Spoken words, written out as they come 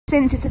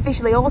since it's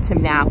officially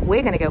autumn now,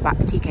 we're going to go back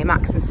to TK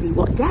Maxx and see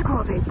what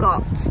decor they've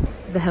got.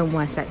 The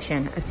homeware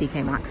section of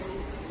TK Maxx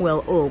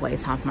will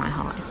always have my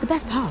heart. It's the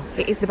best part.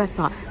 It is the best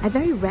part. I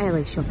very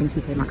rarely shop in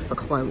TK Maxx for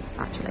clothes,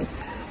 actually.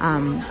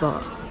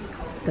 But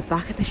the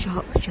back of the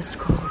shop just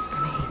calls to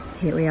me.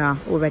 Here we are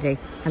already.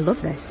 I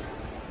love this.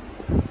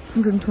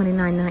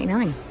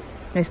 $129.99.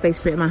 No space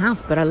for it in my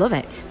house, but I love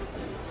it.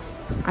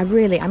 I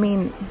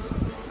mean,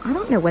 I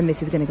don't know when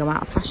this is going to go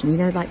out of fashion. You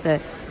know, like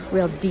the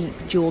real deep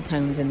jewel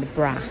tones in the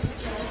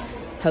brass.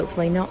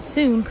 Hopefully not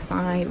soon, because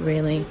I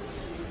really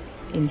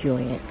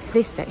enjoy it.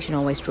 This section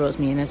always draws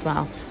me in as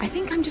well. I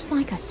think I'm just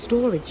like a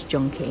storage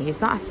junkie. Is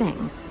that a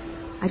thing?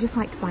 I just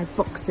like to buy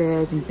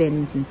boxes and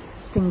bins and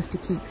things to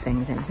keep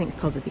things in. I think it's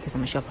probably because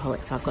I'm a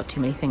shopaholic, so I've got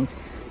too many things,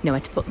 nowhere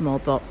to put them all.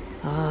 But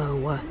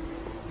oh,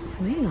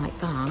 I really like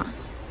that.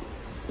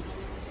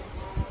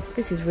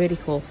 This is really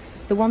cool.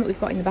 The one that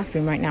we've got in the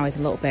bathroom right now is a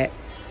little bit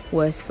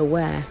worse for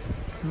wear,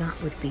 and that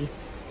would be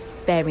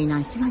very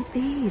nice. You like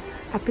these?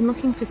 I've been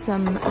looking for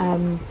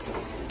some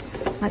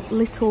like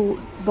little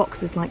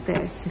boxes like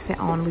this to fit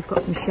on. We've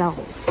got some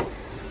shelves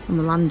on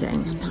the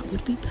landing, and that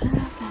would be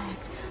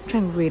perfect. I'm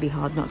trying really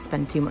hard not to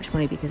spend too much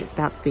money because it's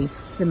about to be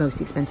the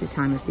most expensive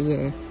time of the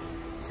year.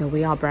 So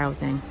we are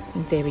browsing,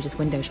 in theory just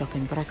window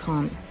shopping, but I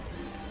can't.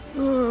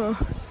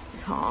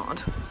 It's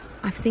hard.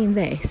 I've seen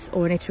this,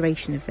 or an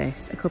iteration of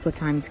this, a couple of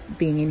times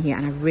being in here,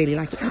 and I really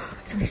like it.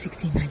 It's only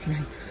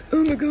 $16.99.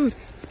 Oh my god,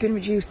 it's been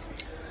reduced.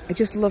 I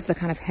just love the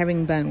kind of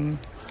herringbone.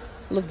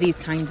 Love these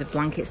kinds of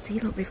blankets. See,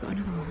 look, we've got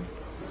another one.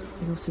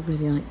 I also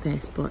really like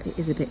this, but it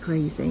is a bit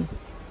crazy.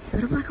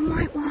 Got a black and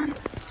white one.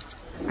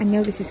 I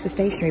know this is for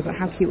stationery, but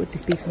how cute would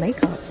this be for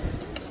makeup?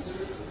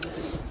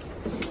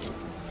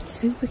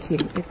 Super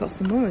cute. They've got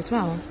some more as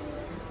well.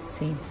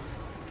 See,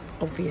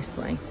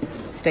 obviously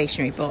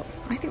stationery, but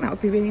I think that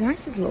would be really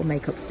nice as a little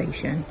makeup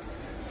station.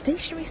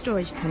 Stationery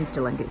storage tends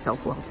to lend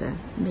itself well to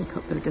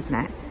makeup though, doesn't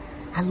it?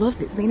 I love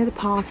this, you know, the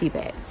party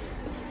bits.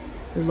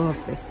 Love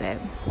this bit.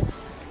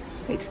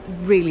 It's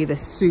really the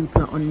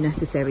super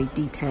unnecessary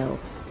detail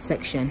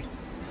section,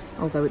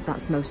 although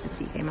that's most of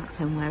TK Maxx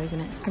homeware,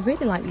 isn't it? I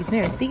really like these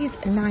mirrors. These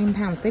are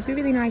 £9. They'd be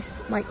really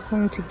nice like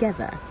hung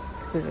together,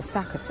 because there's a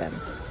stack of them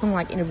hung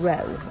like in a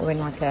row or in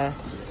like a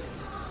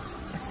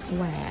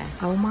square.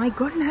 Oh my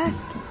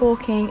goodness.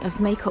 Talking of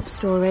makeup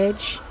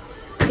storage,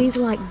 these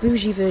are like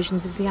bougie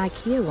versions of the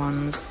IKEA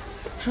ones.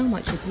 How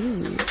much are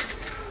these?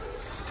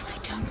 I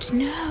don't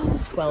know.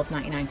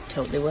 $12.99.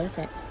 Totally worth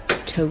it.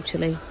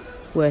 Totally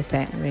worth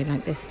it. I really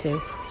like this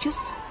too.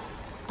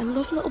 I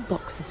love little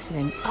boxes for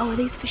things. Oh, are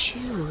these for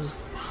shoes?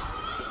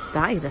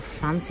 That is a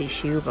fancy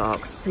shoe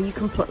box. So you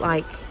can put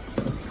like,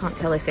 can't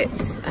tell if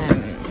it's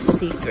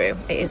see-through.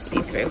 It is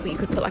see-through, but you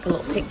could put like a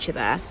little picture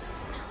there.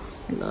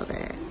 I love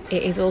it.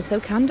 It is also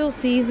candle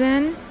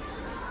season.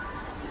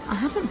 I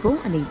haven't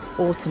bought any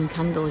autumn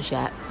candles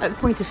yet. At the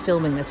point of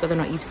filming this, whether or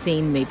not you've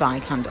seen me buy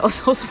candles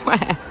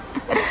elsewhere.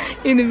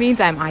 In the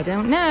meantime, I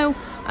don't know,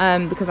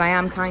 because I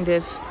am kind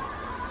of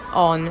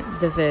on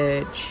the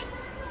verge.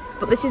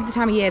 But this is the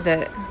time of year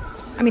that,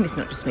 I mean, it's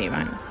not just me,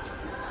 right?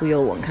 We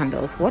all want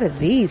candles. What are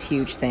these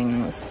huge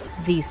things?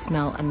 These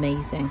smell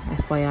amazing,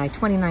 FYI.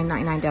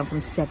 $29.99 down from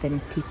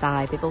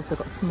 $75. They've also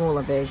got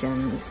smaller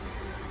versions.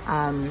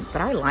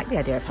 But I like the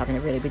idea of having a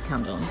really big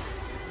candle.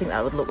 I think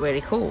that would look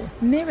really cool.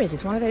 Mirrors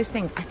is one of those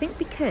things. I think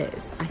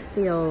because I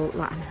feel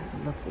like, I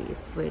love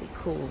these really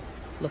cool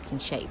looking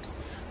shapes.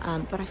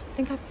 But I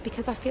think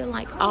because I feel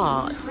like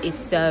art is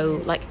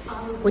so, like,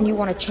 when you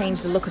want to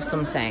change the look of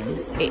something,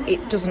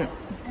 it doesn't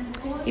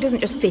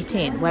just fit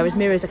in. Whereas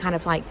mirrors are kind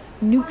of like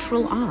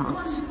neutral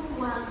art.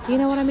 Do you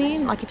know what I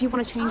mean? Like if you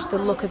want to change the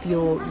look of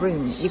your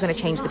room, you're going to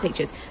change the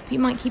pictures. But you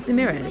might keep the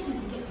mirrors.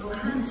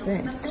 What is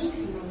this?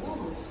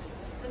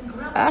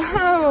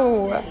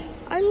 Oh,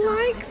 I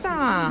like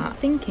that.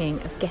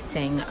 Thinking of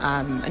getting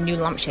a new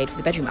lampshade for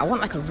the bedroom. I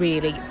want like a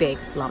really big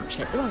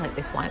lampshade. Oh, I like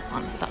this white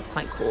one. That's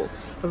quite cool.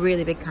 A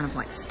really big kind of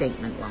like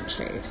statement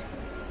lampshade.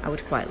 I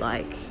would quite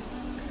like.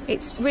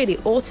 It's really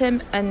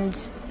autumn and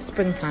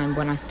springtime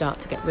when I start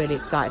to get really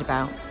excited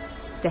about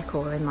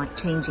decor and like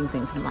changing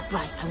things. And I'm like,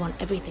 right, I want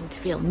everything to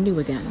feel new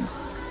again.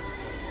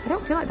 I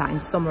don't feel like that in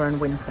summer and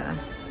winter.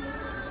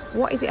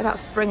 What is it about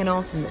spring and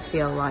autumn that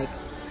feel like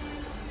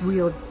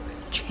real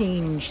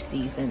change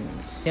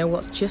seasons? You know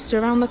what's just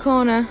around the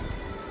corner?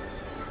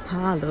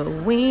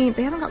 Halloween.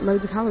 They haven't got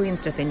loads of Halloween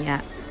stuff in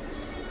yet.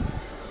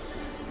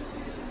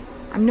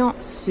 I'm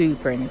not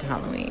super into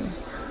Halloween.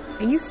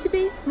 I used to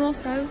be more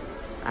so,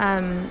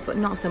 but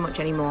not so much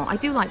anymore. I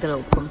do like the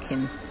little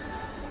pumpkin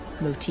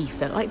motif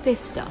though, like this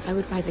stuff. I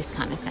would buy this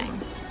kind of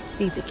thing.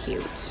 These are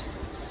cute.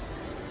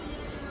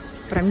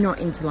 But I'm not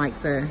into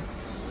like the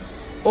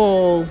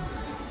all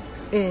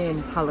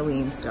in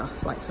Halloween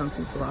stuff like some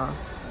people are.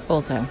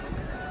 Also,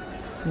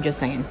 I'm just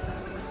saying,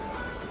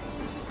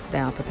 they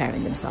are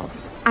preparing themselves.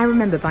 I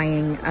remember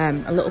buying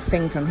a little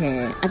thing from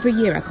here. Every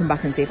year I come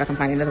back and see if I can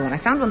find another one. I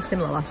found one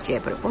similar last year,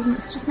 but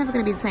it's just never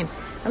going to be the same.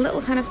 A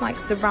little kind of like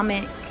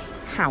ceramic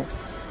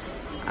house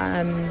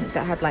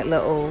that had like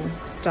little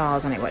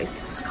stars on it. I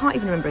can't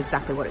even remember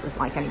exactly what it was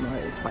like anymore.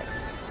 It was like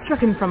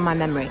stricken from my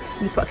memory.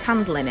 And you put a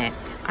candle in it.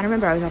 And I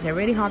remember I was having a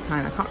really hard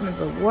time. I can't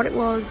remember what it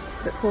was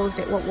that caused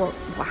it, what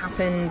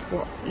happened,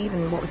 what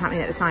was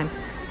happening at the time.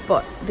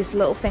 But this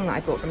little thing that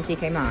I bought from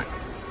TK Maxx,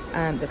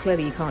 that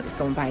clearly you can't just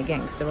go and buy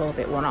again because they're all a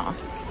bit one-off,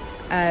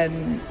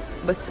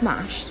 was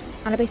smashed,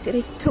 and I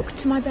basically took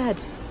to my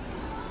bed.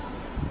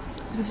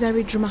 It was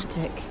very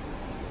dramatic.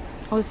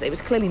 It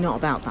was clearly not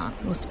about that.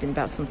 It must have been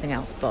about something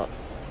else, but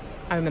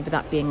I remember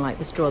that being like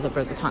the straw that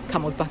broke the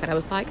camel's back, and I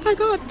was like, I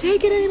can't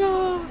take it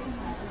anymore.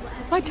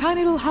 My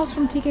tiny little house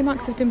from TK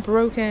Maxx has been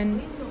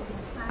broken,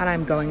 and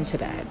I'm going to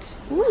bed.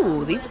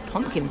 Ooh, these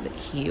pumpkins are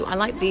cute. I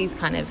like these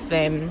kind of,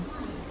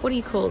 what do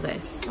you call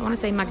this? I want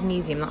to say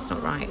magnesium, that's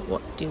not right.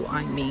 What do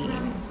I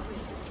mean?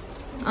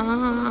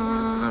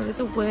 There's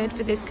a word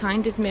for this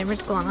kind of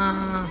mirrored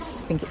glass.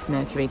 I think it's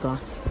mercury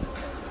glass.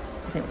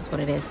 I think that's what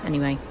it is.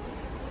 Anyway,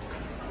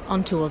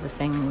 on to other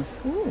things.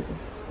 Ooh,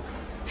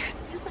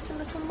 is that a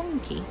little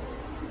monkey?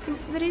 I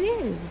think that it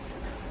is.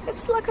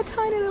 It's like a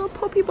tiny little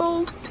puppy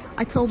bowl.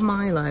 I told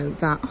Milo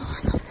that, oh,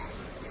 I love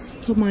this.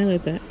 I told Milo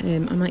that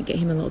I might get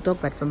him a little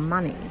dog bed for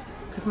Manny,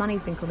 because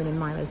Manny's been coming in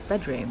Milo's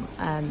bedroom,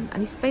 and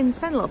he's been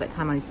spending a little bit of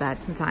time on his bed.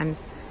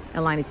 Sometimes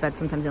he'll lie in his bed,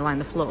 sometimes he'll lie on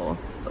the floor,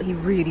 but he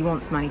really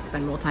wants Manny to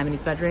spend more time in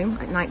his bedroom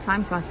at night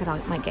time. So I said I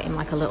might get him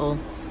like a little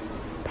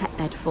pet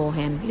bed for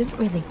him. He doesn't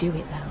really do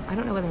it though. I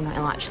don't know whether or not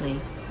he'll actually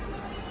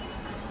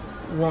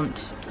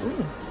want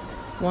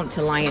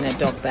to lie in a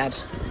dog bed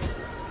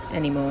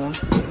anymore.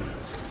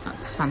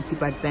 That's a fancy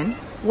bread bin.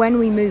 When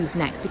we move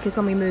next, because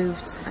when we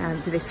moved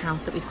to this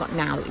house that we've got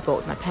now that we bought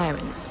with my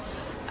parents,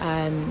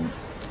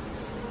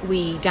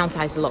 we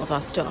downsized a lot of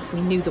our stuff. We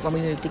knew that when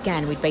we moved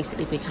again, we'd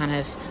basically be kind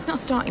of, not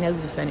starting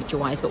over furniture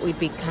wise, but we'd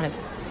be kind of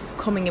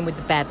coming in with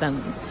the bare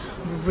bones.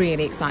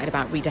 Really excited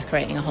about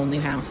redecorating a whole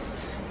new house.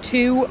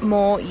 2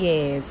 more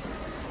years.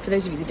 For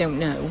those of you that don't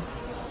know,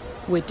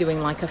 we're doing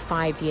like we have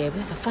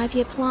a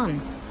 5-year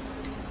plan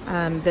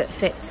that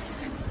fits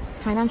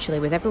financially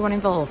with everyone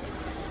involved.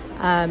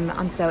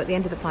 And so at the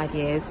end of the 5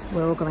 years,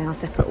 we're all going our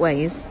separate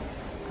ways,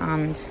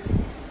 and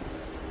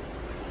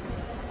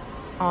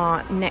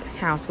our next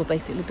house will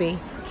basically be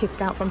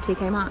kitted out from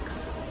TK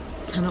Maxx.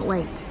 Cannot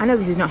wait. I know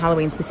this is not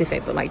Halloween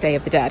specific, but like Day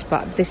of the Dead,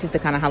 but this is the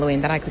kind of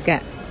Halloween that I could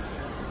get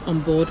on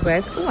board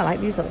with. Oh, I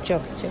like these little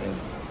jugs too.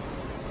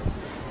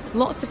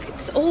 Lots of,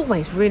 there's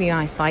always really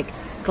nice like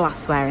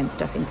glassware and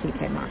stuff in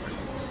TK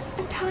Maxx.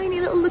 And tiny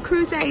little Le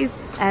Creuset.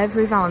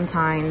 Every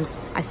Valentine's,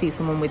 I see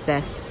someone with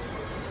this.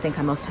 I think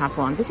I must have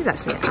one. This is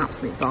actually an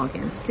absolute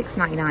bargain.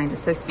 $6.99. They're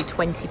supposed to be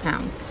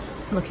 £20.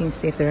 I'm looking to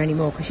see if there are any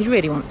more, because you'd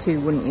really want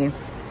 2, wouldn't you?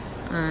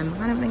 I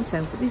don't think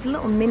so. But these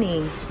little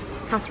mini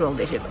casserole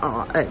dishes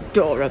are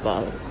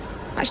adorable.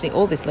 Actually,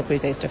 all this Le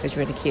Creuset stuff is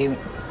really cute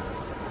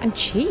and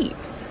cheap.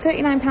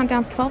 £39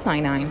 down to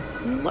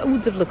 $12.99.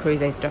 Loads of Le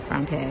Creuset stuff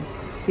around here.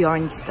 The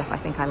orange stuff I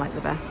think I like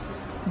the best.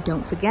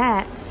 Don't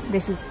forget,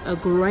 this is a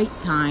great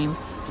time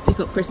to pick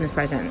up Christmas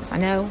presents. I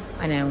know.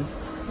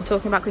 I'm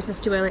talking about Christmas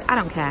too early. I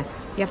don't care.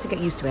 You have to get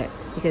used to it,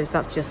 because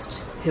that's just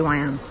who I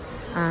am.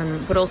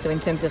 But also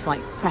in terms of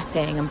like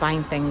prepping and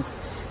buying things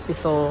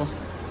before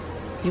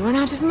you run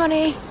out of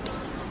money.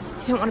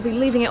 You don't want to be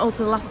leaving it all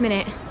to the last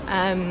minute.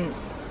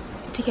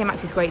 TK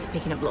Maxx is great for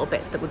picking up little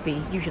bits that would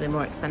be usually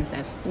more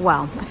expensive.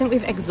 Well, I think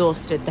we've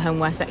exhausted the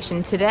homeware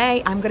section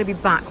today. I'm going to be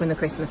back when the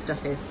Christmas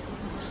stuff is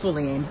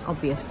fully in,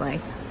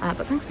 obviously.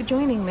 But thanks for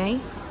joining me.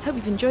 Hope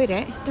you've enjoyed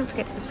it. Don't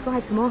forget to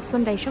subscribe for more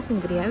Sunday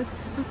shopping videos.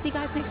 I'll see you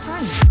guys next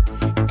time.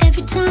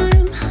 Every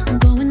time I'm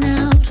going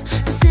out,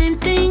 the same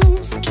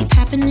things keep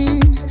happening.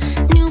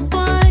 New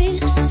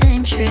boys,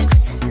 same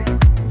tricks.